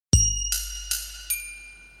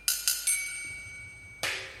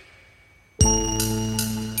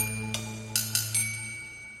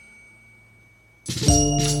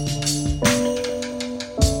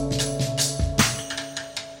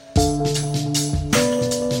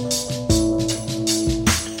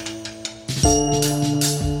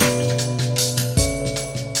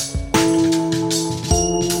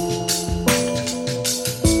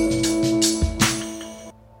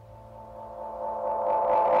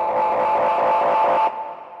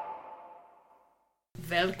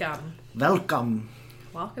Welcome. Welcome.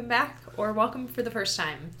 Welcome back, or welcome for the first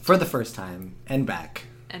time. For the first time, and back.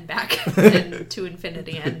 And back, and to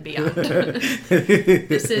infinity and beyond.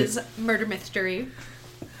 This is Murder Mystery.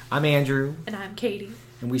 I'm Andrew. And I'm Katie.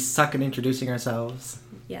 And we suck at introducing ourselves.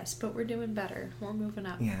 Yes, but we're doing better. We're moving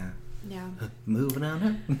up. Yeah. Yeah. Moving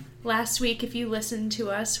on up. Last week, if you listened to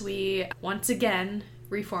us, we once again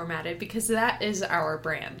reformatted, because that is our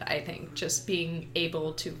brand, I think. Just being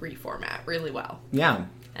able to reformat really well. Yeah.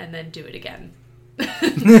 And then do it again.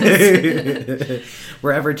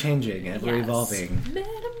 We're ever changing, ever evolving.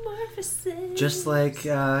 Metamorphosis. Just like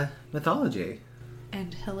mythology.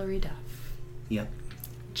 And Hilary Duff. Yep.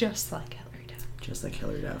 Just like Hilary Duff. Just like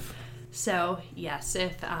Hilary Duff. So, yes,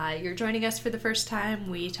 if you're joining us for the first time,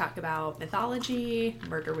 we talk about mythology,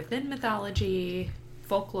 murder within mythology,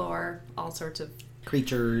 folklore, all sorts of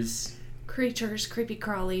creatures, creepy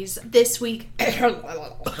crawlies. This week,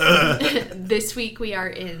 we are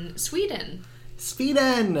in Sweden,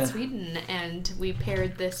 and we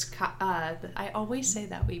paired this. I always say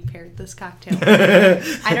that we paired this cocktail.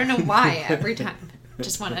 I don't know why every time.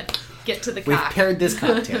 Just want to get to the cocktail. We've paired this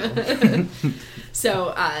cocktail.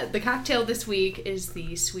 So, the cocktail this week is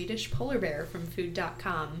the Swedish polar bear from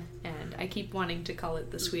food.com, and I keep wanting to call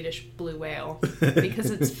it the Swedish blue whale,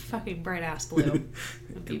 because it's fucking bright-ass blue.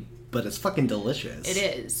 But it's fucking delicious. It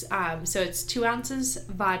is. So it's 2 ounces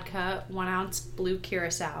vodka, 1 ounce blue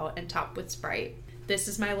curacao, and topped with Sprite. This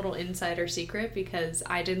is my little insider secret, because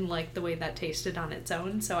I didn't like the way that tasted on its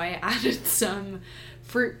own, so I added some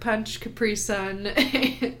fruit punch, Capri Sun,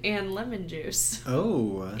 and lemon juice.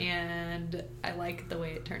 Oh. And I like the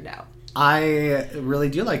way it turned out. I really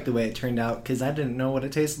do like the way it turned out, because I didn't know what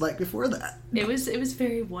it tasted like before that. It was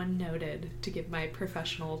very one-noted, to give my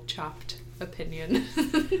professional chopped opinion.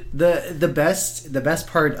 The best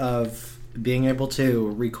part of being able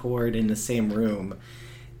to record in the same room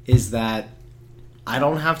is that I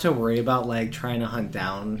don't have to worry about like trying to hunt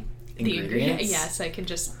down ingredients. Yes, I can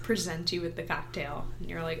just present you with the cocktail, and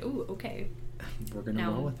you're like, "Ooh, okay." We're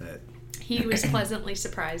gonna roll with it. He was pleasantly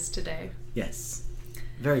surprised today. Yes,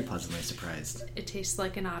 very pleasantly surprised. It tastes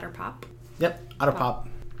like an Otter Pop. Yep, Otter Pop.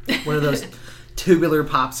 One of those tubular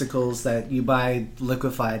popsicles that you buy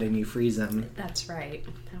liquefied and you freeze them. That's right.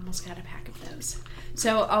 I almost got a pack of those.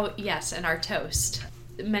 So, oh yes, and our toast.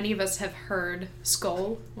 Many of us have heard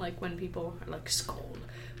skull, like when people are like skull.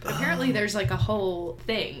 But apparently there's like a whole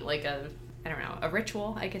thing, like a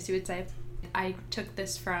ritual, I guess you would say. I took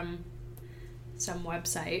this from some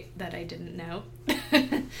website that I didn't know. But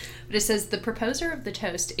it says, the proposer of the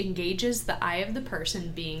toast engages the eye of the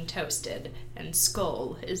person being toasted, and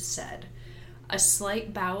skull is said. A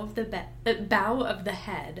slight bow of the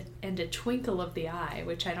head and a twinkle of the eye,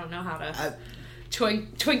 which I don't know how to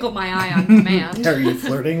twinkle my eye on command. Are you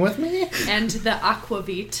flirting with me? And the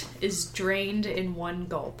aquavit is drained in 1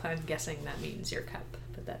 gulp. I'm guessing that means your cup,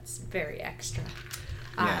 but that's very extra.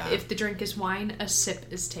 Yeah. If the drink is wine, a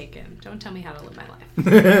sip is taken. Don't tell me how to live my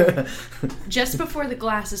life. Just before the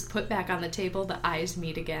glass is put back on the table, the eyes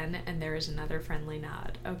meet again, and there is another friendly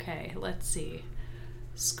nod. Okay, let's see.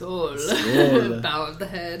 Skål. Skål. Bow of the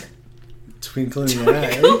head. Twinkling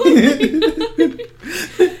eye.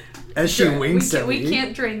 As she winks at me. We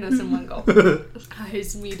can't drain this in 1 gulp.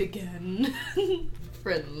 Eyes meet again.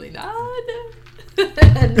 Friendly nod.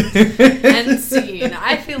 and scene.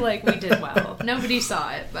 I feel like we did well. Nobody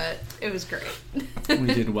saw it, but it was great.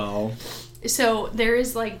 We did well. So there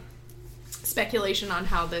is like speculation on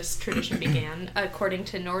how this tradition began. According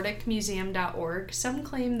to NordicMuseum.org, some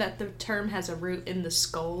claim that the term has a root in the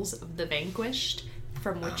skulls of the vanquished,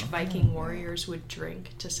 from which Viking warriors would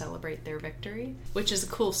drink to celebrate their victory, which is a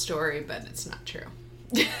cool story, but it's not true.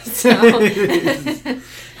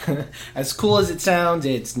 As cool as it sounds,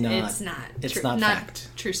 it's not. It's not. It's not fact.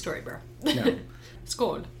 True story, bro. No.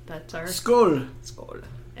 Skål. That's our Skål. Skål.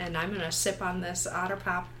 And I'm gonna sip on this Otter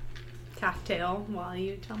Pop cocktail while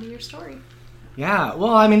you tell me your story. Yeah.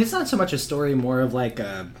 Well, I mean, it's not so much a story, more of like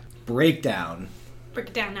a breakdown. Break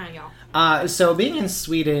it down now, y'all. So being in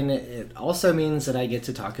Sweden, it also means that I get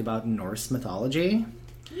to talk about Norse mythology.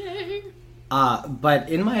 Yay. But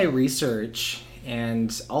in my research,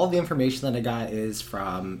 and all the information that I got is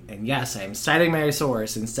from, and yes, I am citing my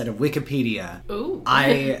source instead of Wikipedia. Ooh.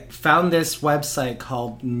 I found this website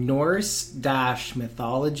called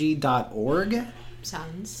Norse-mythology.org.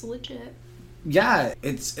 Sounds legit. Yeah,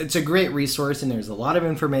 it's a great resource, and there's a lot of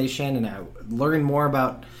information, and I learned more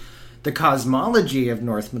about the cosmology of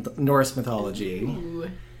Norse mythology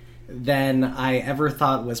than I ever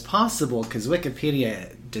thought was possible, because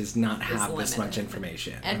Wikipedia does not have this much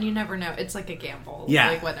information. And you never know. It's like a gamble.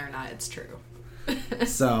 Yeah. Like whether or not it's true.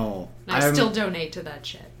 So I still donate to that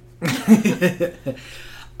shit.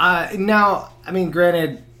 Now, I mean,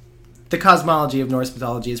 granted, the cosmology of Norse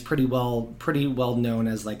mythology is pretty well known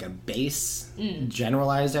as like a base,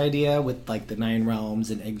 generalized idea with like the 9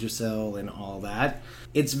 realms and Yggdrasil and all that.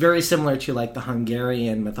 It's very similar to like the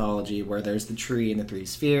Hungarian mythology where there's the tree and the 3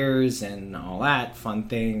 spheres and all that fun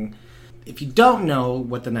thing. If you don't know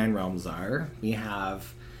what the 9 realms are, we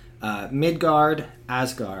have Midgard,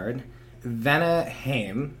 Asgard,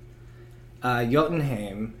 Vanaheim,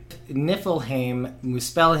 Jotunheim, Niflheim,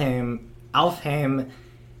 Muspelheim, Alfheim,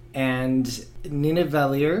 and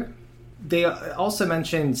Nidavellir. They also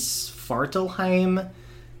mention Svartalheim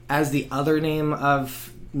as the other name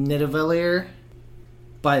of Nidavellir,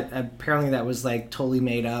 but apparently that was like totally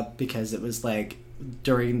made up because it was like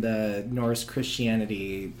during the Norse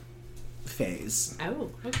Christianity phase.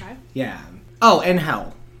 Oh, okay. Yeah. Oh, and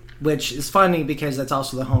Hel, which is funny because that's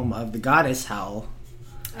also the home of the goddess Hel,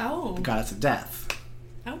 Oh. the goddess of death.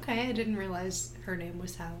 Okay, I didn't realize her name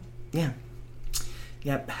was Hel. Yeah.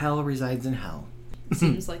 Yep, Hel resides in Hell.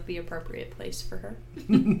 Seems like the appropriate place for her.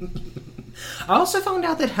 I also found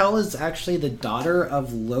out that Hel is actually the daughter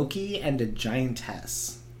of Loki and a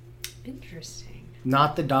giantess. Interesting.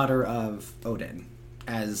 Not the daughter of Odin,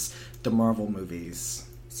 as the Marvel movies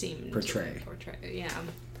Seem portray. Yeah.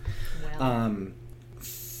 Well.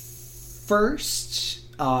 First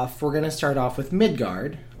off, we're going to start off with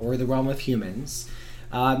Midgard, or the realm of humans.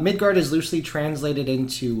 Midgard is loosely translated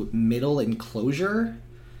into middle enclosure.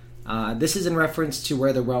 This is in reference to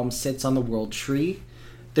where the realm sits on the world tree.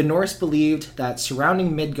 The Norse believed that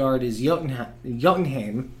surrounding Midgard is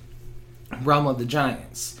Jotunheim, realm of the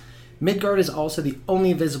giants. Midgard is also the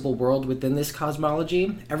only visible world within this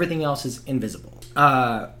cosmology. Everything else is invisible.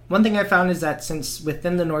 One thing I found is that since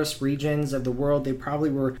within the Norse regions of the world, they probably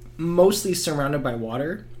were mostly surrounded by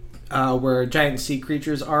water, where giant sea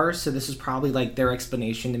creatures are, so this is probably like their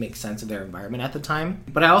explanation to make sense of their environment at the time.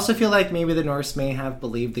 But I also feel like maybe the Norse may have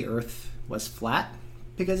believed the Earth was flat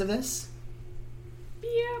because of this.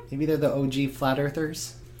 Yeah. Maybe they're the OG flat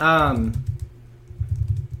earthers. I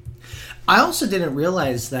also didn't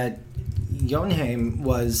realize that Jotunheim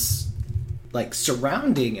was like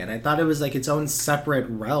surrounding it. I thought it was like its own separate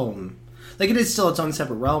realm. Like it is still its own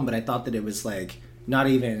separate realm, but I thought that it was like not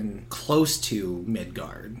even close to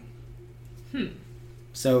Midgard.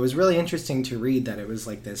 So it was really interesting to read that it was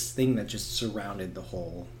like this thing that just surrounded the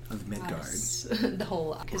whole of Midgard. The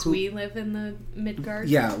whole, because we live in the Midgard.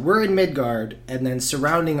 Yeah, we're in Midgard, and then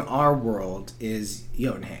surrounding our world is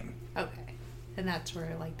Jotunheim. Okay, and that's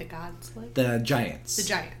where like the gods live. The giants. The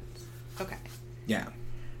giants. Okay. Yeah.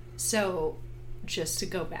 So, just to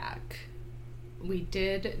go back, we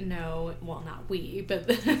did know, well, not we, but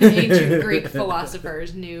the ancient Greek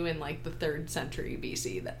philosophers knew in like the 3rd century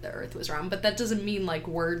BC that the Earth was round, but that doesn't mean like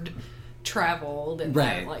word traveled and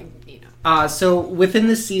right. That, like, you know. So within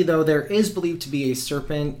the sea, though, there is believed to be a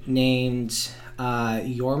serpent named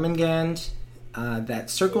Jormungand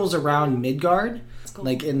that circles around Midgard, Cool.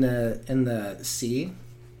 like in the sea.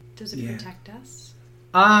 Does it protect us?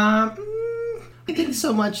 I think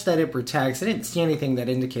so much that it protects. I didn't see anything that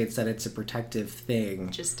indicates that it's a protective thing.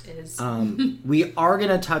 Just is. We are going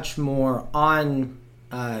to touch more on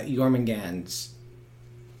Jormungand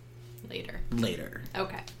later.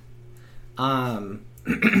 Okay.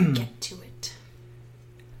 Get to it.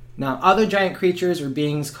 Now, other giant creatures or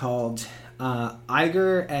beings called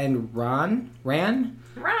Iger and Ran.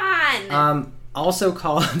 Also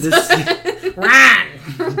called the Ran!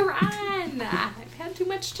 I've had too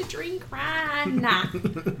much to drink. Ran!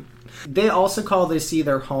 They also call the sea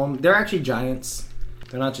their home. They're actually giants.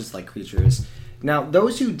 They're not just like creatures. Now,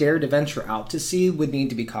 those who dare to venture out to sea would need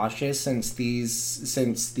to be cautious since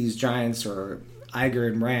these giants or Iger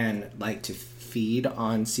and Ran like to feed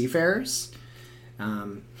on seafarers.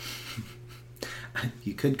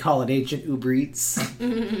 You could call it ancient Uber Eats.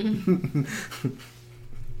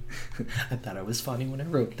 I thought it was funny when I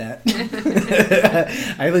wrote that.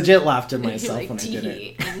 I legit laughed at myself like, when I did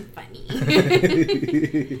it. I'm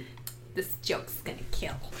funny. This joke's gonna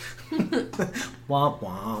kill. Womp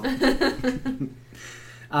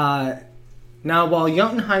womp. Now, while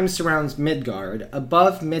Jotunheim surrounds Midgard,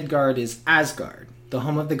 above Midgard is Asgard, the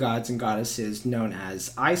home of the gods and goddesses known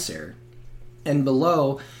as Aesir. And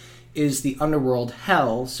below is the underworld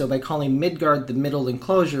Hell, so by calling Midgard the middle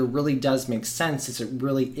enclosure really does make sense, as it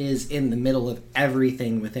really is in the middle of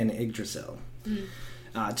everything within Yggdrasil.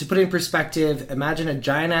 To put it in perspective, imagine a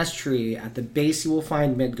giant-ass tree. At the base you will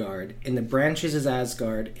find Midgard, in the branches is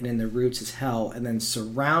Asgard, and in the roots is Hell, and then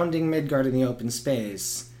surrounding Midgard in the open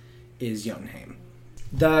space is Jotunheim.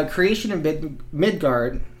 The creation of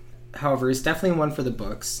Midgard however, is definitely one for the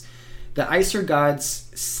books. The Aesir gods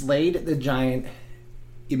slayed the giant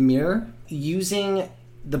Ymir, using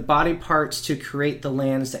the body parts to create the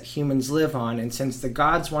lands that humans live on, and since the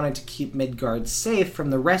gods wanted to keep Midgard safe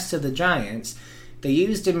from the rest of the giants, they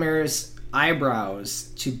used Ymir's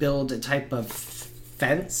eyebrows to build a type of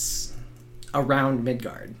fence around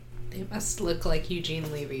Midgard. They must look like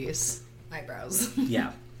Eugene Levy's eyebrows.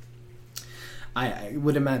 Yeah. I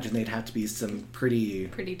would imagine they'd have to be some pretty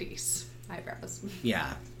decent eyebrows.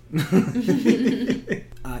 Yeah.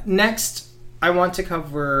 Next, I want to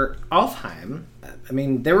cover Alfheim. I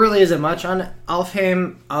mean, there really isn't much on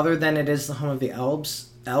Alfheim other than it is the home of the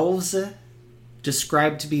elves. Elves,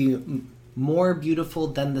 described to be more beautiful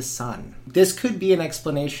than the sun. This could be an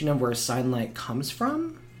explanation of where sunlight comes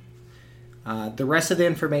from. The rest of the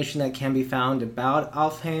information that can be found about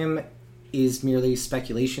Alfheim is merely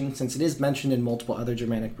speculation, since it is mentioned in multiple other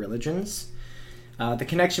Germanic religions. The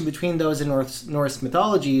connection between those in Norse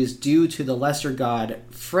mythology is due to the lesser god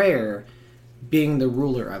Freyr being the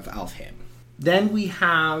ruler of Alfheim. Then we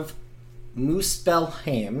have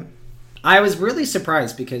Muspelheim. I was really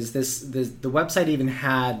surprised because the website even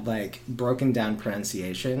had like broken down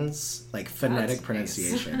pronunciations, like phonetic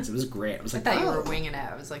pronunciations. Nice. It was great. I was like, I thought you were winging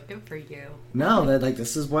it. I was like, good for you. No, they're like,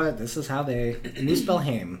 this is how they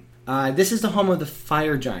Muspelheim. This is the home of the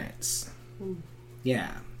fire giants. Ooh.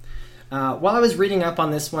 Yeah. While I was reading up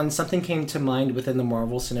on this one, something came to mind within the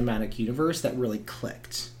Marvel Cinematic Universe that really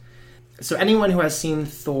clicked. So anyone who has seen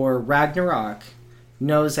Thor Ragnarok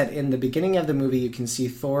knows that in the beginning of the movie you can see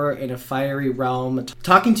Thor in a fiery realm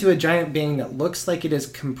talking to a giant being that looks like it is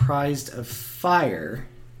comprised of fire.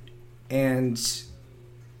 And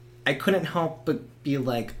I couldn't help but be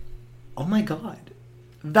like, oh my god,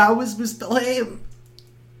 that was Muspelheim.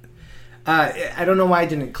 I don't know why I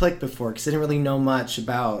didn't click before, because I didn't really know much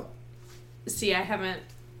about... See, I haven't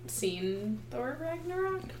seen Thor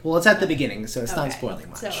Ragnarok. Well, it's at the beginning, so it's not spoiling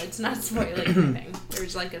much. So it's not spoiling anything.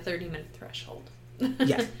 There's like a 30-minute threshold.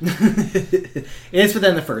 Yeah. It's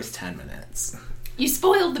within the first 10 minutes. You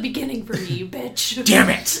spoiled the beginning for me, you bitch. Damn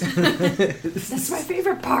it! That's my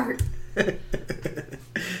favorite part.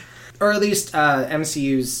 Or at least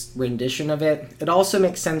MCU's rendition of it. It also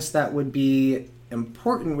makes sense that would be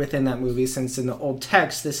important within that movie, since in the old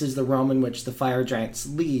text, this is the realm in which the fire giants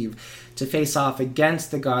leave to face off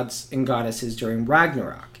against the gods and goddesses during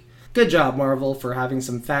Ragnarok. Good job, Marvel, for having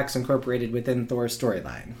some facts incorporated within Thor's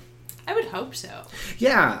storyline. I would hope so.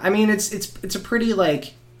 Yeah, I mean, it's a pretty,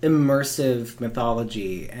 like, immersive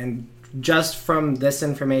mythology, and just from this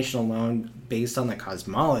information alone, based on the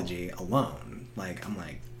cosmology alone, like, I'm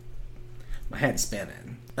like, my head's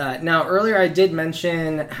spinning. Now, earlier I did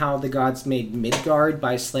mention how the gods made Midgard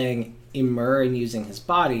by slaying Ymir and using his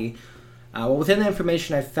body. Well, within the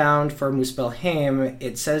information I found for Muspelheim,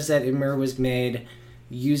 it says that Ymir was made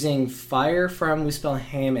using fire from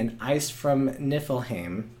Muspelheim and ice from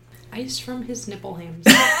Niflheim. Ice from his nipplehams.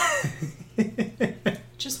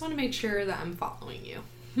 Just want to make sure that I'm following you.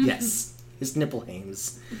 Yes, his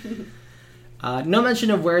Niflheims. No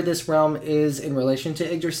mention of where this realm is in relation to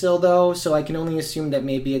Yggdrasil, though, so I can only assume that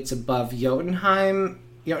maybe it's above Jotunheim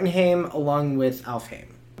along with Alfheim.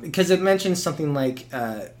 Because it mentions something like,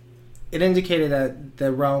 it indicated that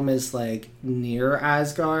the realm is, like, near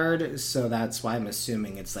Asgard, so that's why I'm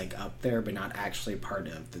assuming it's, like, up there, but not actually part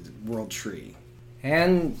of the world tree.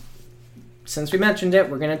 And since we mentioned it,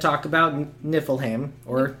 we're going to talk about Niflheim,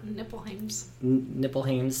 or... Niflheims.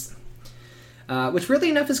 Niflheims. Which, weirdly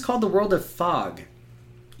enough, is called the World of Fog,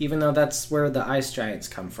 even though that's where the ice giants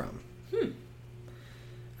come from.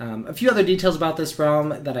 A few other details about this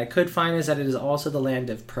realm that I could find is that it is also the land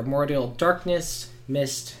of primordial darkness,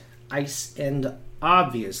 mist, ice, and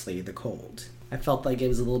obviously the cold. I felt like it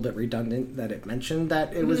was a little bit redundant that it mentioned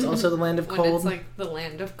that it was also the land of cold. When it's like the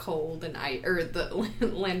land of cold and ice, or the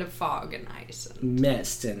land of fog and ice. And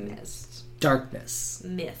mist and darkness.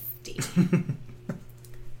 Misty.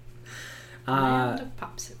 Land of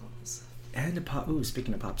popsicles. And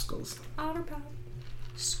speaking of popsicles. Otter pop.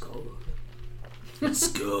 Skull.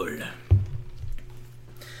 Skull.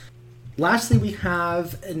 Lastly, we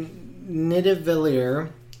have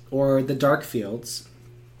Nidavellir, or the Dark Fields,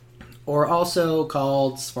 or also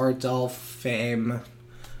called Svartalfheim,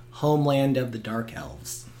 homeland of the Dark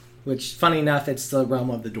Elves, which, funny enough, it's the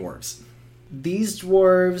realm of the dwarves. These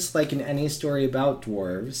dwarves, like in any story about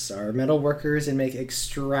dwarves, are metal workers and make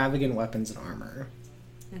extravagant weapons and armor.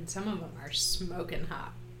 And some of them are smoking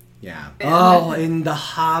hot. Yeah. Oh, in The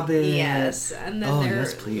Hobbit. Yes, and then their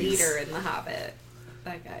leader in The Hobbit.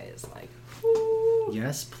 That guy is like, whoo.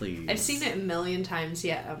 Yes, please. I've seen it a million times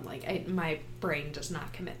yet. I'm like, my brain does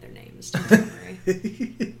not commit their names to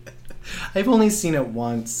memory. I've only seen it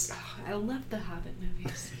once. Oh, I love the Hobbit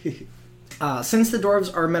movies. Since the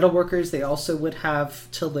dwarves are metalworkers, they also would have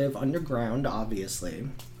to live underground, obviously.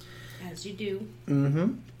 As you do.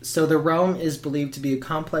 Mm-hmm. So the realm is believed to be a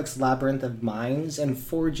complex labyrinth of mines and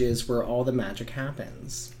forges where all the magic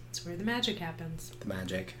happens. It's where the magic happens. The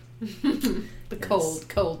magic. The Yes.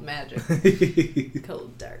 cold magic.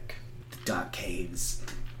 Cold, dark. The dark caves.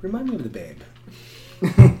 Remind me of the Babe.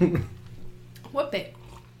 What babe?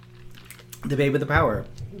 The Babe with the power.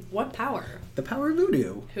 What power? The power of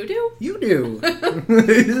voodoo. Who do? You do.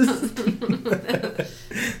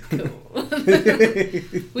 Cool.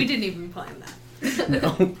 We didn't even plan that.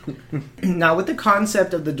 No. Now, with the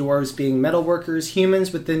concept of the dwarves being metalworkers,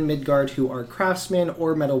 humans within Midgard who are craftsmen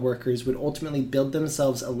or metalworkers would ultimately build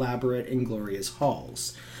themselves elaborate and glorious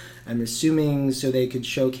halls. I'm assuming so they could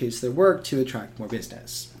showcase their work to attract more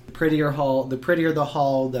business. The prettier the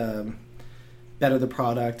hall, the better the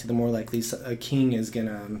product, the more likely a king is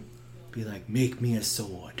gonna be like, make me a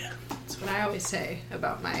sword. That's what I always say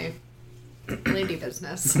about my lady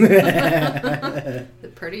business. The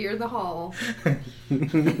prettier the hall.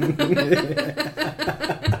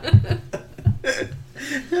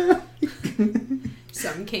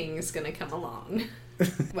 Some king is gonna come along.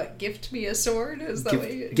 What, gift me a sword? Is that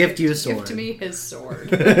what you... Gift you a sword. Gift me his sword.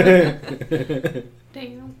 This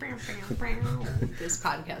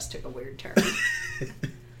podcast took a weird turn.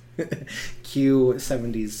 Cue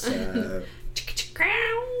 70s...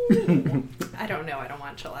 I don't know. I don't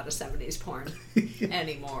watch a lot of 70s porn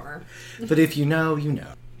anymore. But if you know, you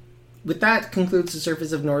know. With that concludes the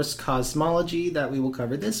surface of Norse cosmology that we will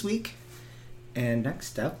cover this week. And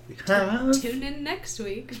next up, we have... Tune in next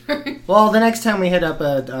week. Well, the next time we hit up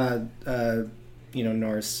a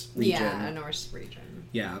Norse region. Yeah, a Norse region.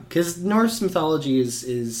 Yeah, because Norse mythology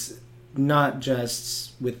is not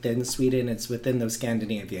just within Sweden, it's within those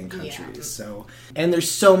Scandinavian countries. Yeah. So, and there's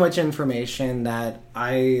so much information that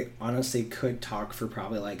I honestly could talk for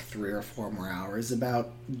probably like 3 or 4 more hours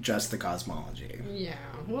about just the cosmology. Yeah,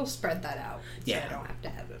 we'll spread that out. Yeah. So I don't have to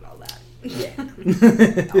edit all that. Yeah.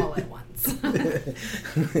 All at once.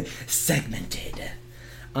 Segmented.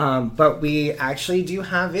 But we actually do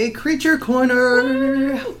have a creature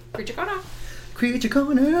corner. Creature corner. Creature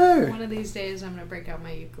corner. One of these days, I'm gonna break out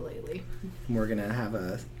my ukulele. We're gonna have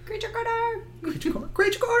a Creature corner. creature corner.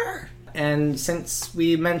 Creature corner. And since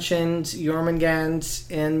we mentioned Jormungand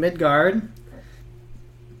in Midgard,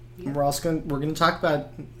 Yeah. we're gonna talk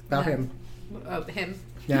about him. Oh, him.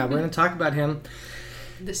 Yeah, we're gonna talk about him.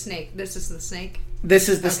 The snake. This is the snake. This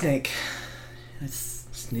is the Okay. snake. It's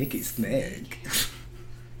sneaky snake.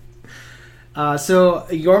 So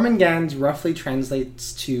Jormungand roughly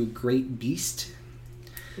translates to great beast.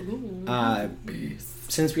 Ooh.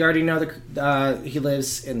 Since we already know that he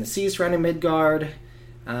lives in the sea surrounding Midgard,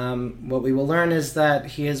 what we will learn is that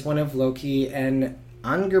he is one of Loki and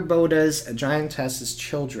Angerboda's giantess's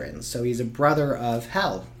children. So he's a brother of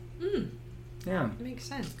Hel. Yeah. Makes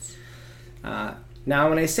sense. Now,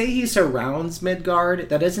 when I say he surrounds Midgard,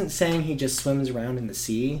 that isn't saying he just swims around in the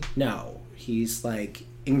sea. No, he's like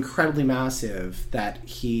incredibly massive that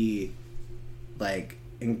he like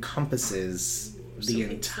encompasses the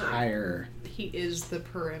entire. He is the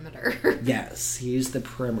perimeter. Yes, he's the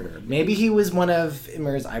perimeter. Maybe he was one of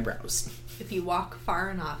Ymir's eyebrows. If you walk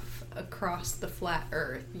far enough across the flat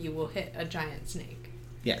earth, you will hit a giant snake.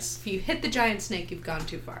 Yes. If you hit the giant snake, you've gone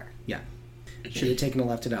too far. Yeah. Should have taken a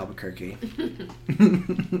left at Albuquerque.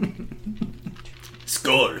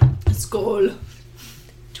 Skull. Skull.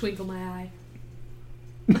 Twinkle my eye.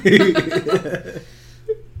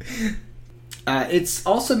 It's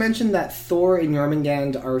also mentioned that Thor and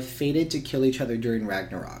Jormungand are fated to kill each other during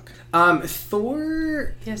Ragnarok.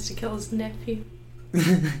 Thor... He has to kill his nephew.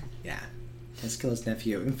 Yeah. Has to kill his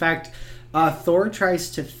nephew. In fact, Thor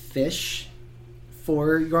tries to fish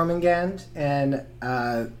for Jormungand, and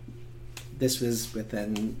this was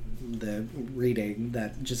within the reading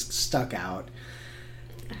that just stuck out.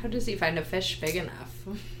 How does he find a fish big enough?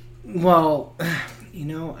 Well, I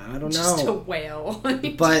don't know. Just a whale.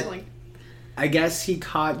 He's But- just like, I guess he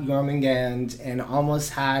caught Jormungand and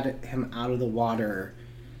almost had him out of the water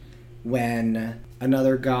when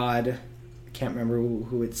another god, I can't remember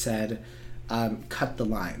who it said, cut the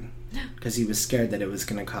line because he was scared that it was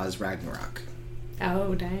going to cause Ragnarok.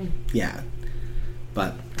 oh, dang. Yeah.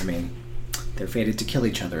 But, I mean, they're fated to kill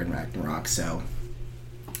each other in Ragnarok, so...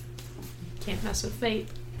 Can't mess with fate.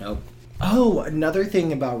 Nope. Oh, another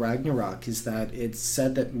thing about Ragnarok is that it's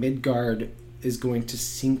said that Midgard is going to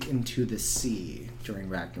sink into the sea during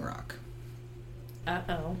Ragnarok.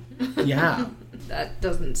 Uh-oh. Yeah. That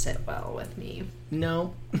doesn't sit well with me.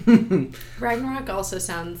 No. Ragnarok also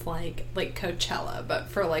sounds like Coachella, but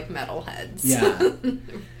for like metalheads. Yeah.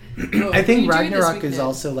 Oh, I think what are you doing this Ragnarok is weekend?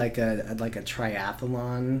 also like a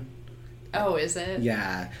triathlon. Oh, is it?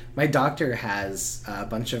 Yeah. My doctor has a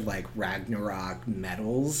bunch of like Ragnarok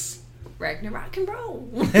medals. Ragnarok and roll.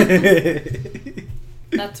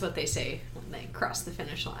 That's what they say when they cross the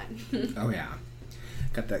finish line. Oh yeah.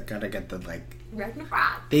 Gotta get the like.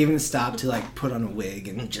 Ragnarok. They even stop to like put on a wig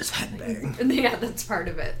and just headbang. Yeah, that's part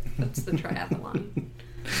of it. That's the triathlon.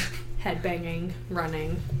 Headbanging,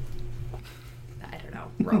 running. I don't know.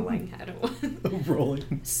 Rolling. I don't want.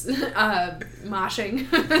 Rolling. Moshing.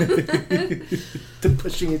 To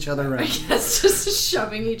pushing each other around. Yes, just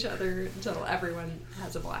shoving each other until everyone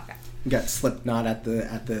has a black eye. Got Slipknot at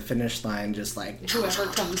the finish line, just like Whoever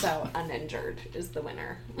comes out uninjured is the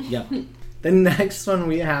winner. Yep. The next one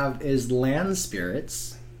we have is land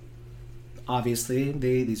spirits. Obviously,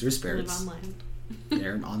 these are spirits. Live on land.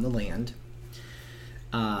 They're on the land.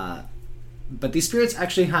 But these spirits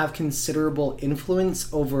actually have considerable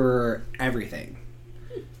influence over everything.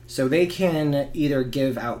 So they can either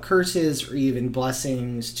give out curses or even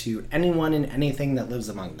blessings to anyone and anything that lives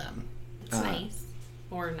among them. It's nice.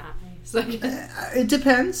 Or not nice. I guess. It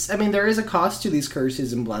depends. I mean, there is a cost to these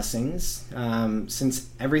curses and blessings, since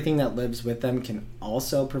everything that lives with them can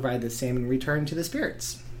also provide the same in return to the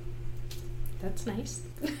spirits. That's nice.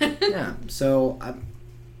 Yeah. So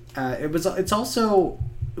it was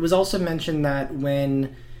also mentioned that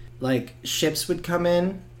when like ships would come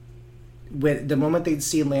in, with the moment they'd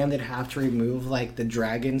see land, they'd have to remove like the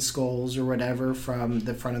dragon skulls or whatever from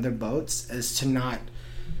the front of their boats, as to not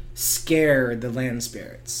scare the land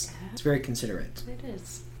spirits. It's very considerate. It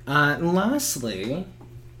is. And lastly,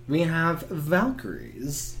 we have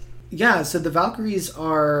Valkyries. Yeah, so the Valkyries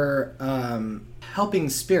are helping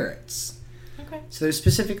spirits. Okay. So they're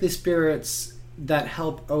specifically spirits that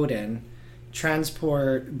help Odin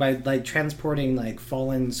transporting like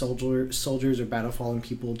fallen soldiers or battle fallen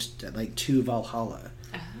people to Valhalla.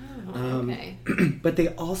 Oh, okay. But they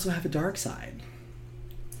also have a dark side.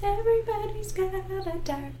 Everybody's got a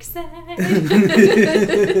dark side.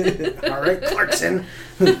 All right, Clarkson.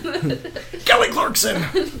 Kelly Clarkson.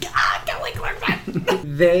 Kelly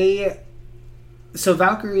Clarkson. So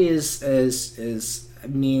Valkyrie is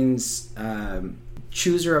means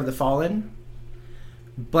chooser of the fallen,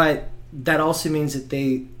 but that also means that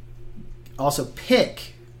they also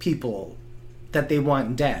pick people that they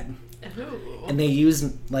want dead. Ooh. And they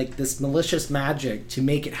use like this malicious magic to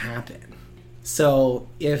make it happen. So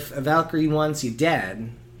if a Valkyrie wants you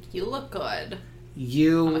dead, You look good.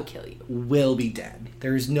 you I'm gonna kill you. will be dead.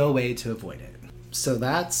 There's no way to avoid it. So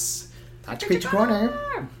that's Creature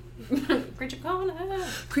Corner. Creature Corner.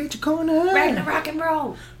 Creature Corner. Ragnarok and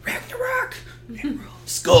roll. Ragnarok. And roll.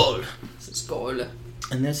 Skull. Skull.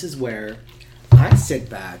 And this is where I sit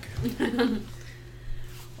back. Well,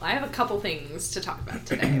 I have a couple things to talk about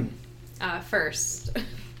today. First,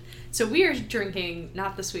 so we are drinking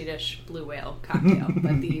not the Swedish blue whale cocktail,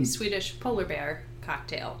 but the Swedish polar bear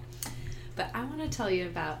cocktail. But I want to tell you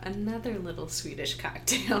about another little Swedish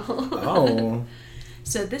cocktail. Oh.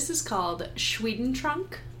 So this is called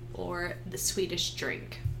Swedentrunk, or the Swedish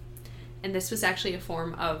drink. And this was actually a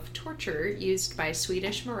form of torture used by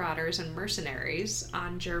Swedish marauders and mercenaries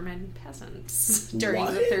on German peasants during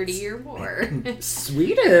the What? 30-Year War.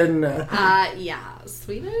 Sweden. Yeah,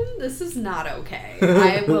 Sweden, this is not okay.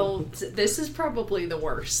 This is probably the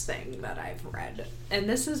worst thing that I've read. And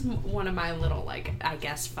this is one of my little, I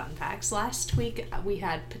guess, fun facts. Last week we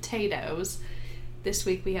had potatoes. This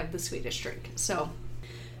week we have the Swedish drink. So,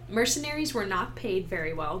 mercenaries were not paid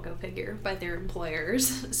very well, go figure, by their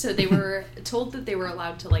employers. So they were told that they were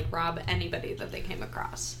allowed to rob anybody that they came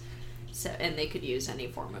across. And they could use any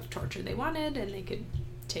form of torture they wanted, and they could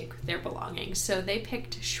take their belongings. So they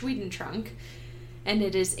picked Swedentrunk, and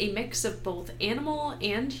it is a mix of both animal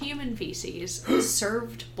and human feces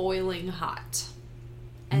served boiling hot.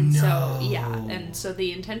 And so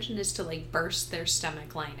the intention is to burst their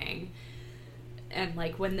stomach lining. And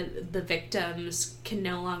when the victims can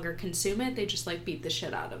no longer consume it, they just beat the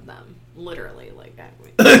shit out of them, literally. And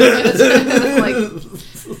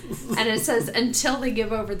it says until they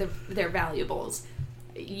give over their valuables.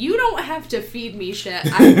 You don't have to feed me shit.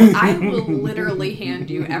 I will literally hand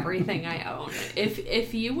you everything I own.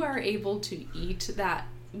 If you are able to eat that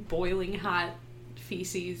boiling hot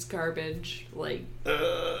feces garbage,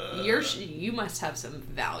 you must have some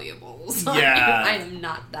valuables. Yeah. I am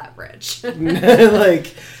not that rich.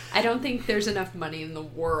 I don't think there's enough money in the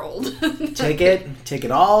world. Take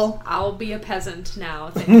it all. I'll be a peasant now,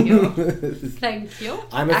 thank you. Thank you.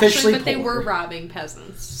 I'm officially but they poor. were robbing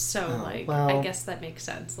peasants, so well. I guess that makes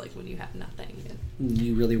sense. Like when you have nothing.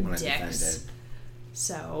 You really want to defend Dicks. it.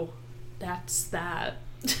 So that's that.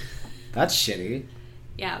 That's shitty.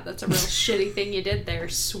 Yeah, that's a real shitty thing you did there,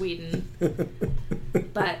 Sweden.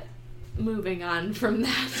 But moving on from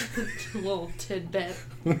that little tidbit.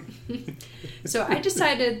 So I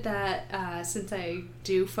decided that since I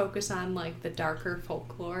do focus on like the darker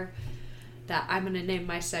folklore, that I'm going to name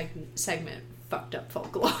my segment Fucked Up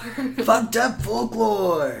Folklore. Fucked Up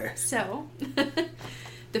Folklore! So,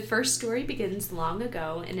 the first story begins long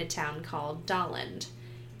ago in a town called Dahlend.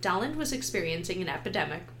 Dahlend was experiencing an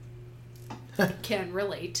epidemic. Can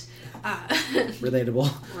relate. Relatable.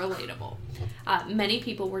 Relatable. Many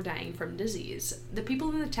people were dying from disease. The people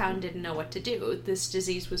in the town didn't know what to do. This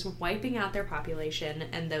disease was wiping out their population,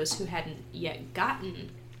 and those who hadn't yet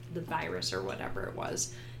gotten the virus or whatever it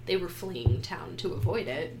was, they were fleeing town to avoid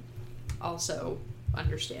it. Also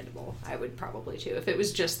understandable. I would probably too. If it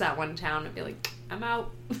was just that one town, I'd be like, I'm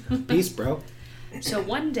out. Peace, bro. So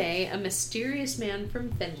one day, a mysterious man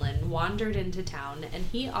from Finland wandered into town, and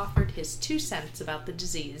he offered his 2 cents about the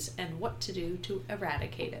disease and what to do to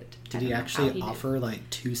eradicate it. Did he actually offer like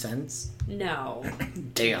 2 cents? No.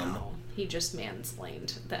 Damn. No. He just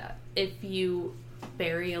mansplained that if you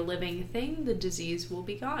bury a living thing, the disease will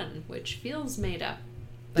be gone, which feels made up.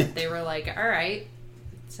 But they were like, all right,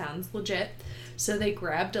 sounds legit. So they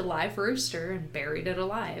grabbed a live rooster and buried it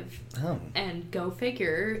alive. Oh. And go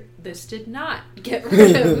figure, this did not get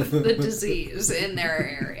rid of the disease in their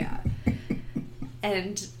area.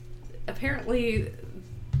 And apparently,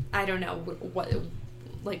 I don't know what,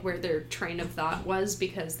 like where their train of thought was,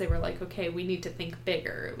 because they were like, okay, we need to think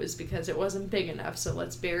bigger. It was because it wasn't big enough, so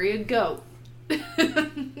let's bury a goat.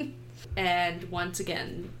 And once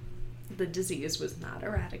again, the disease was not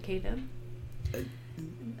eradicated.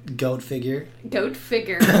 Goat figure.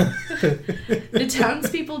 The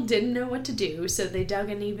townspeople didn't know what to do, so they dug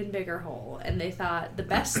an even bigger hole, and they thought the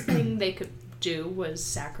best thing they could do was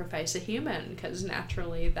sacrifice a human, because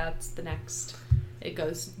naturally that's the next. It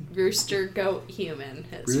goes rooster, goat, human.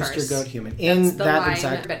 Rooster, goat, human. In the that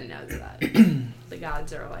line, everybody knows that. The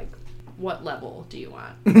gods are like, what level do you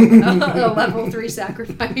want? A level 3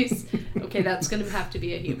 sacrifice? Okay, that's going to have to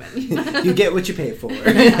be a human. You get what you pay for.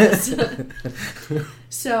 Yes.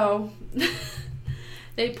 So,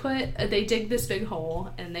 they dig this big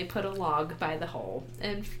hole, and they put a log by the hole.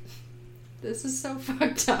 And this is so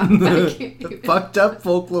fucked up. I can't even. Fucked up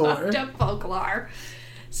folklore. Fucked up folklore.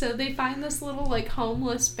 So they find this little, like,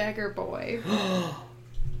 homeless beggar boy.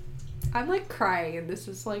 I'm, like, crying, and this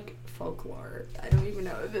is, like, folklore. I don't even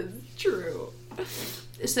know if it's true.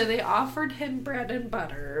 So they offered him bread and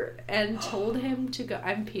butter and told him to go.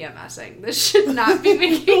 I'm PMSing. This should not be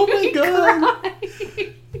making Oh my me God.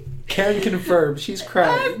 cry. Can confirm. She's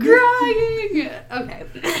crying. I'm crying. Okay.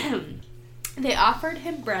 They offered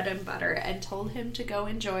him bread and butter and told him to go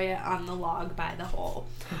enjoy it on the log by the hole.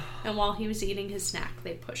 And while he was eating his snack,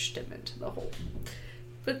 they pushed him into the hole.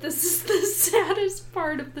 But this is the saddest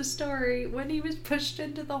part of the story. When he was pushed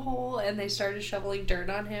into the hole and they started shoveling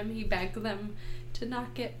dirt on him, he begged them to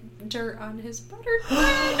not get dirt on his buttered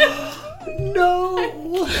bread.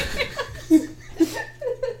 No!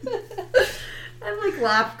 I'm like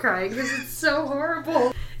laugh crying because it's so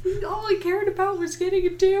horrible. All he cared about was getting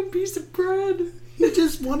a damn piece of bread. He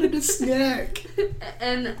just wanted a snack.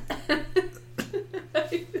 And I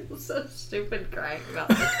feel so stupid crying about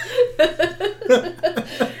this.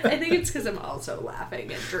 I think it's because I'm also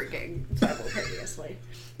laughing and drinking simultaneously.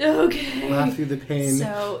 Okay. Laugh through the pain.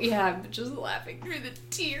 So, yeah, I'm just laughing through the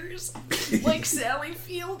tears. Like Sally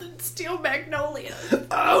Field in Steel Magnolia.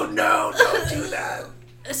 Oh no, don't do that.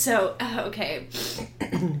 So, okay.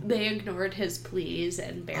 They ignored his pleas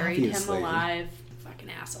and buried Obviously. him alive. Fucking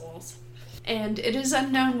assholes. And it is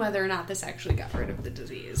unknown whether or not this actually got rid of the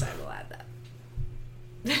disease. I will add that.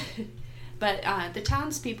 But the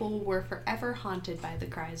townspeople were forever haunted by the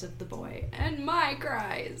cries of the boy. And my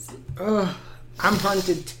cries. Ugh, I'm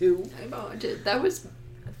haunted too. I'm haunted. That was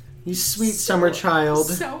You sweet summer child.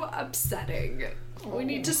 so upsetting. We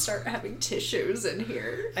need to start having tissues in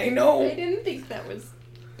here. I know. I didn't think that was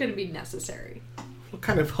going to be necessary. What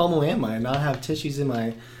kind of homo am I? Not have tissues in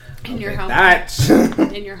my... In your homo. That's...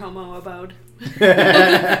 In your homo abode.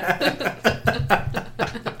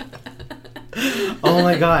 Oh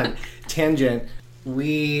my god. Tangent.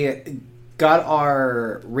 We got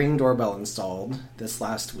our Ring doorbell installed this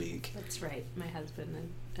last week. That's right. My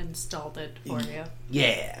husband installed it for you.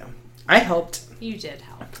 Yeah. I helped. You did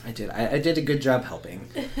help. I did. I did a good job helping.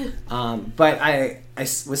 But I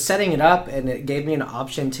was setting it up, and it gave me an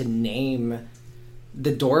option to name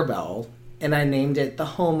the doorbell, and I named it the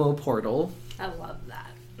Homo Portal. I love that.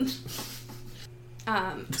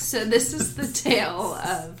 So this is the tale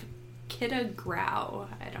of Kidda Grau.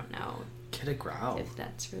 I don't know Kidda Grau. if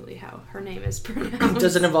that's really how her name is pronounced.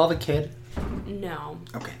 Does it involve a kid? No.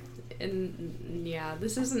 Okay. And yeah,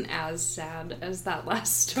 this isn't as sad as that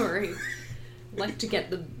last story. I'd like to get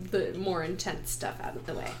the more intense stuff out of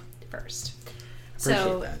the way first.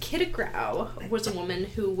 So, Kidda Grau was a woman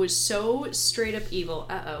who was so straight up evil.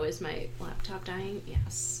 Uh-oh, is my laptop dying?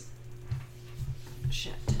 Yes.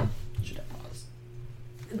 Shit. Should I pause?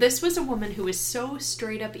 This was a woman who was so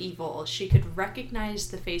straight up evil, she could recognize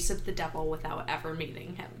the face of the devil without ever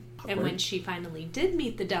meeting him. And when she finally did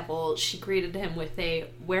meet the devil, she greeted him with a,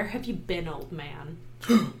 "Where have you been, old man?"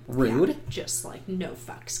 Rude? Yeah, just like, no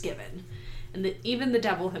fucks given. And even the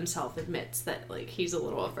devil himself admits that, like, he's a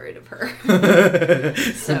little afraid of her.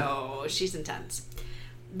 So, she's intense.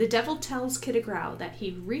 The devil tells Kidda Grau that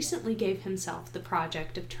he recently gave himself the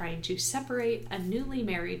project of trying to separate a newly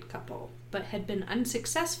married couple, but had been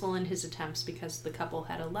unsuccessful in his attempts because the couple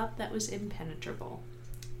had a love that was impenetrable.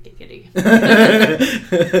 Giggity. Not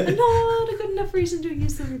a good enough reason to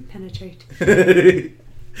use the word penetrate.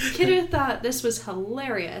 Kidda thought this was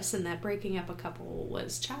hilarious and that breaking up a couple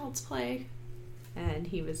was child's play. And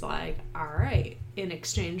he was like, alright, in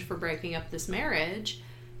exchange for breaking up this marriage,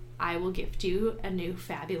 I will gift you a new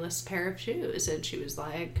fabulous pair of shoes. And she was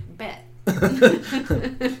like, bet.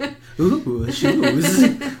 Ooh, shoes.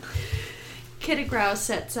 Kidda Grau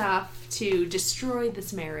sets off to destroy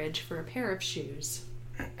this marriage for a pair of shoes.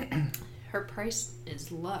 Her price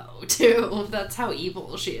is low, too. That's how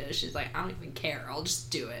evil she is. She's like, I don't even care. I'll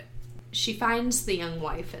just do it. She finds the young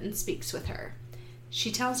wife and speaks with her.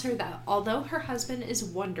 She tells her that although her husband is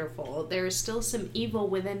wonderful, there is still some evil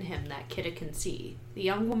within him that Kidda can see. The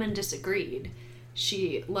young woman disagreed.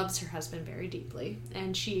 She loves her husband very deeply,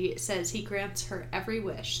 and she says he grants her every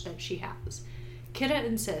wish that she has. Kidda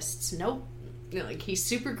insists, nope. Like, he's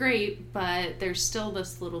super great, but there's still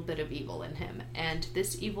this little bit of evil in him. And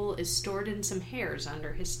this evil is stored in some hairs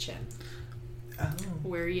under his chin. Oh.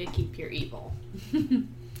 Where you keep your evil.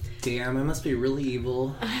 Damn, I must be really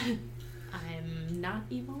evil. I'm not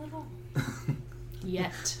evil at all.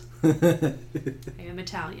 Yet. I am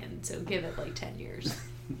Italian, so give it like 10 years.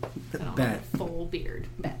 And I'll have a full beard.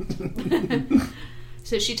 Bet.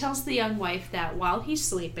 So she tells the young wife that while he's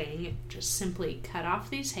sleeping, just simply cut off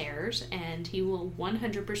these hairs and he will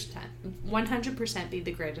 100% be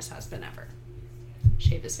the greatest husband ever.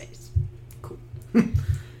 Shave his face. Cool.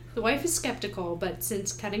 The wife is skeptical, but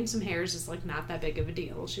since cutting some hairs is like not that big of a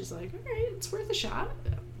deal, she's like, alright, it's worth a shot.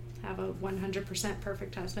 Have a 100%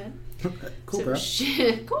 perfect husband. Cool, so bro.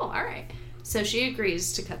 Cool, alright. So she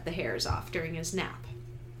agrees to cut the hairs off during his nap.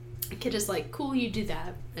 Kid is like, cool, you do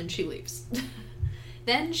that, and she leaves.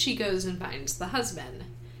 Then she goes and finds the husband,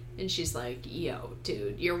 and she's like, yo,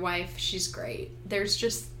 dude, your wife, she's great. There's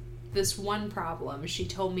just this one problem. She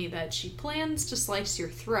told me that she plans to slice your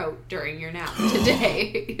throat during your nap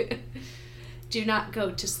today. Do not go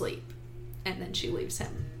to sleep. And then she leaves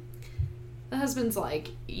him. The husband's like,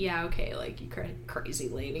 yeah, okay, like, you crazy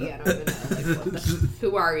lady. I don't even know, like,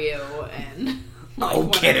 who are you? And like, oh,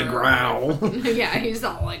 Kidda Grau. Yeah, he's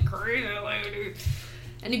all like, crazy lady.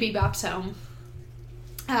 And he bebops home.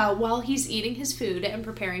 While he's eating his food and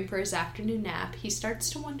preparing for his afternoon nap, he starts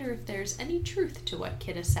to wonder if there's any truth to what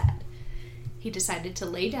Kidda said. He decided to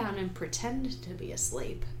lay down and pretend to be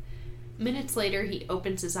asleep. Minutes later, he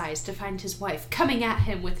opens his eyes to find his wife coming at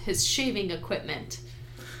him with his shaving equipment.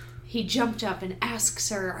 He jumped up and asks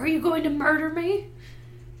her, "Are you going to murder me?"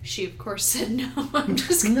 She, of course, said, "No, I'm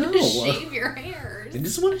just going to shave your hairs. I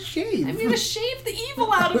just want to shave. I'm going to shave the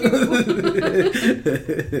evil out of you."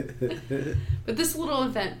 But this little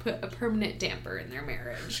event put a permanent damper in their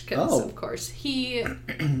marriage because, of course, he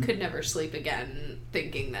could never sleep again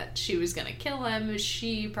thinking that she was going to kill him.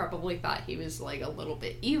 She probably thought he was, like, a little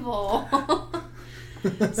bit evil.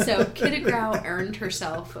 So Kidda Grau earned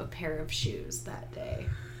herself a pair of shoes that day.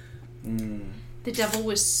 The devil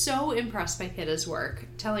was so impressed by Kidda's work,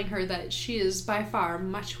 telling her that she is by far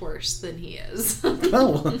much worse than he is.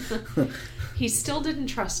 He still didn't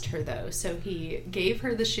trust her, though, so he gave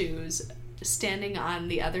her the shoes standing on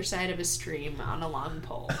the other side of a stream on a long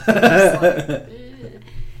pole. And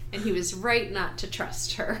he was right not to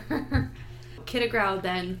trust her. Kidda Grau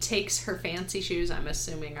then takes her fancy shoes, I'm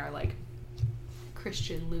assuming are like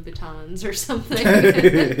Christian Louboutins or something.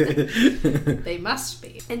 They must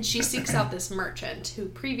be. And she seeks out this merchant who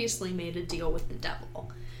previously made a deal with the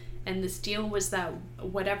devil. And this deal was that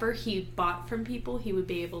whatever he bought from people, he would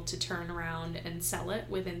be able to turn around and sell it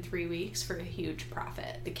within 3 weeks for a huge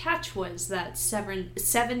profit. The catch was that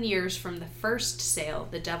 7 years from the first sale,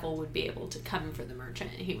 the devil would be able to come for the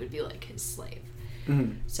merchant, and he would be like his slave.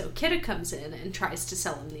 Mm-hmm. So Kidda comes in and tries to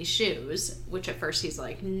sell him these shoes, which at first he's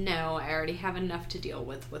like, no, I already have enough to deal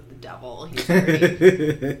with the devil. He's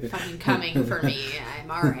already fucking coming for me.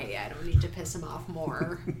 I'm alright. I don't need to piss him off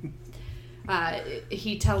more.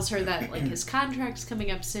 He tells her that like his contract's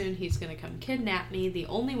coming up soon. He's going to come kidnap me. The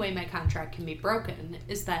only way my contract can be broken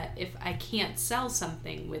is that if I can't sell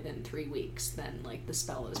something within 3 weeks, then like the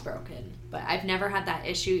spell is broken. But I've never had that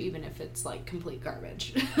issue, even if it's like complete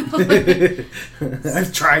garbage.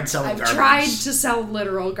 I've tried selling garbage. I've tried to sell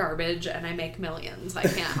literal garbage, and I make millions. I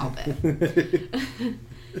can't help it.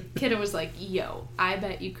 Kidda was like, yo, I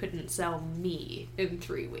bet you couldn't sell me in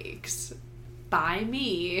 3 weeks. Buy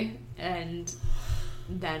me, and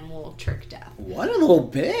then we'll trick death. What a little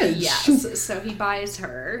bitch. Yes. So he buys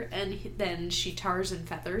her, and then she tars and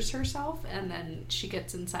feathers herself, and then she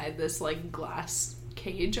gets inside this like glass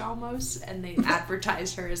cage almost, and they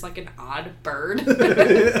advertise her as like an odd bird.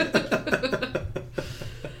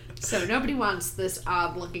 So nobody wants this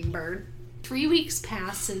odd looking bird. 3 weeks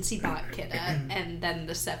pass since he bought Kidda, and then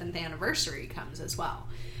the 7th anniversary comes as well.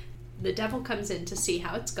 The devil comes in to see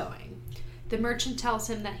how it's going. The merchant tells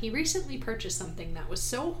him that he recently purchased something that was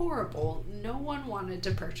so horrible, no one wanted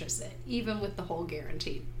to purchase it, even with the whole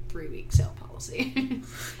guaranteed 3-week sale policy.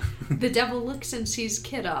 The devil looks and sees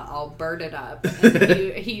Kidda all birded up.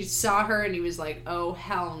 And he saw her and he was like, oh,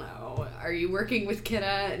 hell no. Are you working with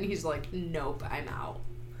Kidda? And he's like, nope, I'm out.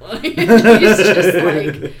 He's just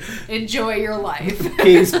like, enjoy your life.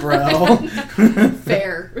 Peace, bro.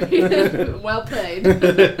 Fair. Well played.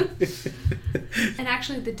 And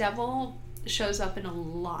actually, the devil shows up in a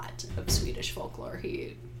lot of Swedish folklore.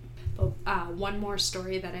 One more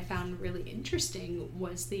story that I found really interesting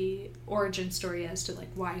was the origin story as to like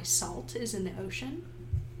why salt is in the ocean.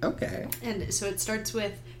 Okay. And so it starts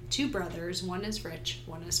with 2 brothers. One is rich,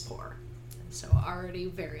 one is poor. So already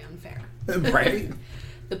very unfair. Right.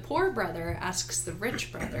 The poor brother asks the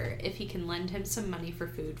rich brother if he can lend him some money for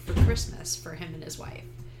food for Christmas for him and his wife.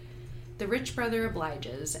 The rich brother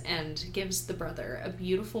obliges and gives the brother a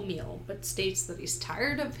beautiful meal, but states that he's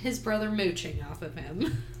tired of his brother mooching off of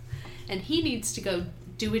him, and he needs to go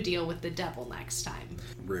do a deal with the devil next time.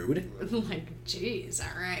 Rude. Like, geez,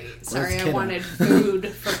 alright. Sorry, I wanted food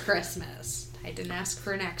for Christmas. I didn't ask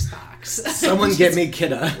for an Xbox. Someone get me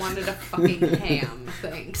Kidda. Wanted a fucking ham,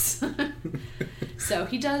 thanks. So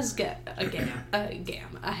he does get a ham. A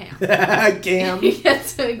gam. He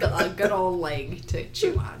gets a good old leg to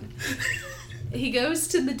chew on. He goes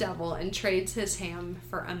to the devil and trades his ham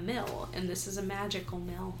for a mill, and this is a magical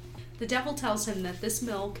mill. The devil tells him that this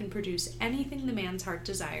mill can produce anything the man's heart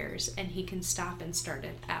desires, and he can stop and start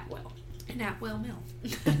it at will. An at-will mill.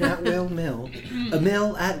 An at-will mill. A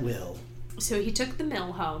mill at will. So he took the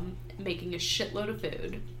mill home, making a shitload of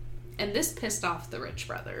food, and this pissed off the rich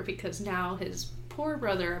brother because now his poor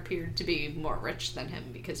brother appeared to be more rich than him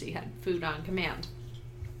because he had food on command.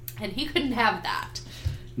 And he couldn't have that.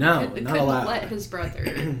 No, couldn't not allowed. Let his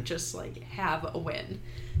brother just like have a win.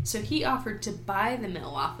 So he offered to buy the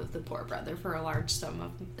mill off of the poor brother for a large sum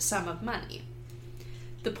of money.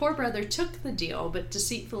 The poor brother took the deal, but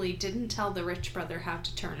deceitfully didn't tell the rich brother how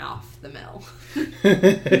to turn off the mill.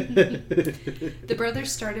 The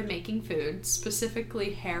brothers started making food,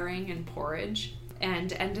 specifically herring and porridge,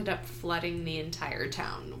 and ended up flooding the entire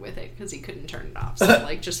town with it because he couldn't turn it off. So,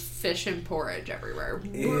 like, just fish and porridge everywhere.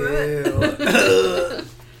 Ew.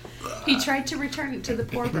 He tried to return it to the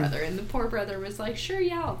poor brother, and the poor brother was like, sure,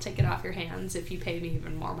 yeah, I'll take it off your hands if you pay me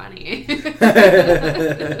even more money.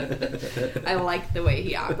 I like the way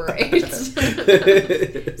he operates.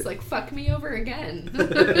 It's like, fuck me over again.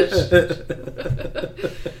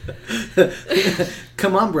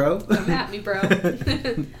 Come on, bro. Come at me, bro.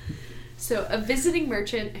 So a visiting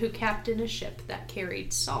merchant who captained a ship that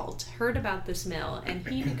carried salt heard about this mill, and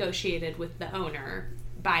he negotiated with the owner,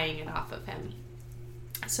 buying it off of him.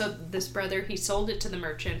 So this brother, he sold it to the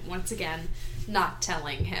merchant, once again, not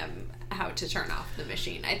telling him how to turn off the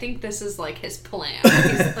machine. I think this is like his plan.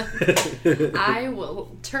 He's like, I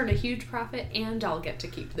will turn a huge profit and I'll get to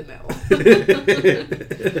keep the mill.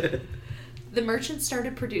 The merchant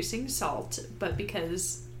started producing salt, but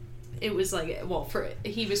because it was like,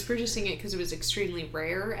 he was producing it because it was extremely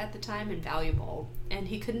rare at the time and valuable, and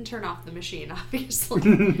he couldn't turn off the machine,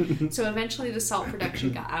 obviously. So eventually the salt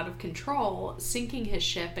production got out of control, sinking his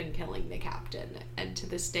ship and killing the captain. And to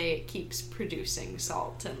this day it keeps producing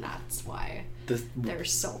salt, and that's why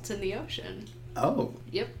there's salt in the ocean. Oh.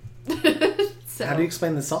 Yep. So How do you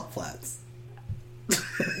explain the salt flats?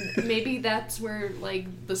 maybe that's where,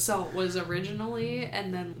 like, the salt was originally,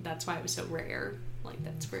 and then that's why it was so rare. Like,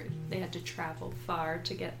 that's where they had to travel far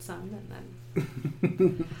to get some, and then...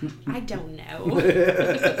 I don't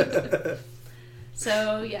know.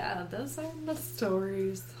 So, yeah, those are the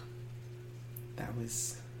stories.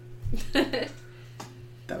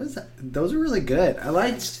 Those are really good. I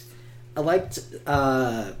liked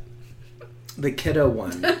the kiddo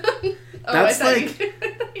one. That's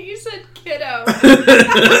you said kiddo.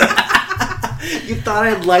 You thought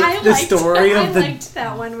I liked the story of the... I liked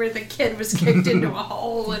that one where the kid was kicked into a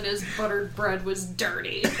hole and his buttered bread was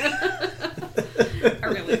dirty. I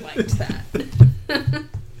really liked that.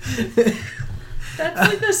 That's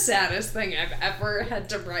like the saddest thing I've ever had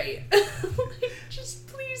to write. Like, just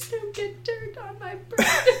please don't get dirt on my bread.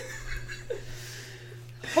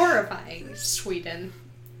 Horrifying, Sweden.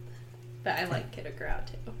 But I like Kiddo Grau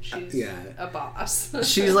too. She's a boss.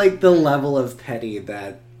 She's like the level of petty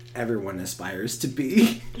that everyone aspires to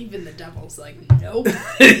be. Even the devil's like, nope.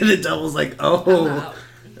 The devil's like, oh, I'm out.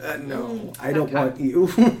 No, I don't want you.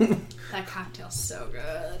 That cocktail's so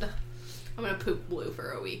good. I'm gonna poop blue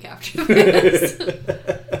for a week after this.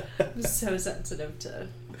 I'm so sensitive to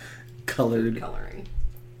coloring. I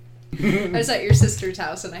was at your sister's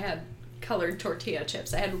house and I had colored tortilla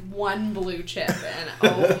chips. I had one blue chip and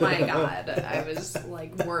oh my god, I was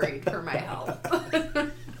like worried for my health.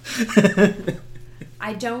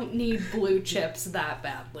 I don't need blue chips that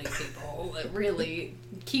badly, people. Really,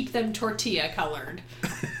 keep them tortilla colored.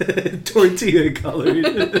 Tortilla colored.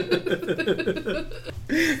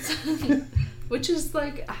 Which is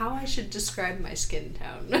like how I should describe my skin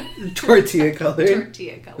tone. Tortilla colored?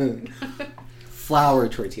 Tortilla colored. Flour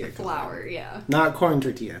tortilla colored. Flour, yeah. Not corn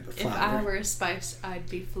tortilla, but flour. If I were a spice, I'd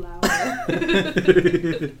be flour.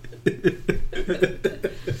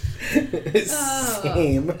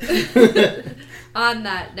 Same. On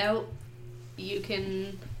that note, you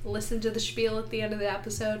can listen to the spiel at the end of the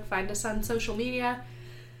episode. Find us on social media.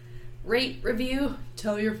 Rate, review,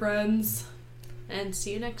 tell your friends. And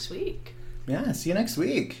see you next week. Yeah, see you next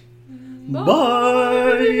week. Bye.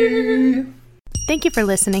 Bye. Thank you for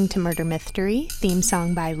listening to Murder Mystery, theme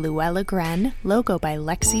song by Luella Gren, logo by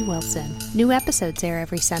Lexi Wilson. New episodes air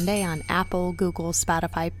every Sunday on Apple, Google,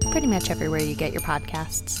 Spotify, pretty much everywhere you get your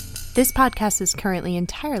podcasts. This podcast is currently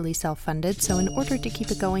entirely self-funded, so in order to keep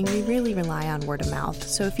it going, we really rely on word of mouth.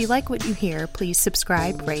 So if you like what you hear, please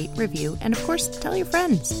subscribe, rate, review, and of course, tell your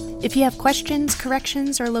friends. If you have questions,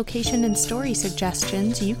 corrections, or location and story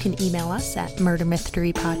suggestions, you can email us at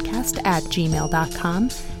murdermysterypodcast@gmail.com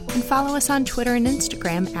and follow us on Twitter and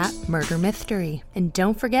Instagram at Murder Mystery. And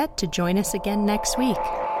don't forget to join us again next week.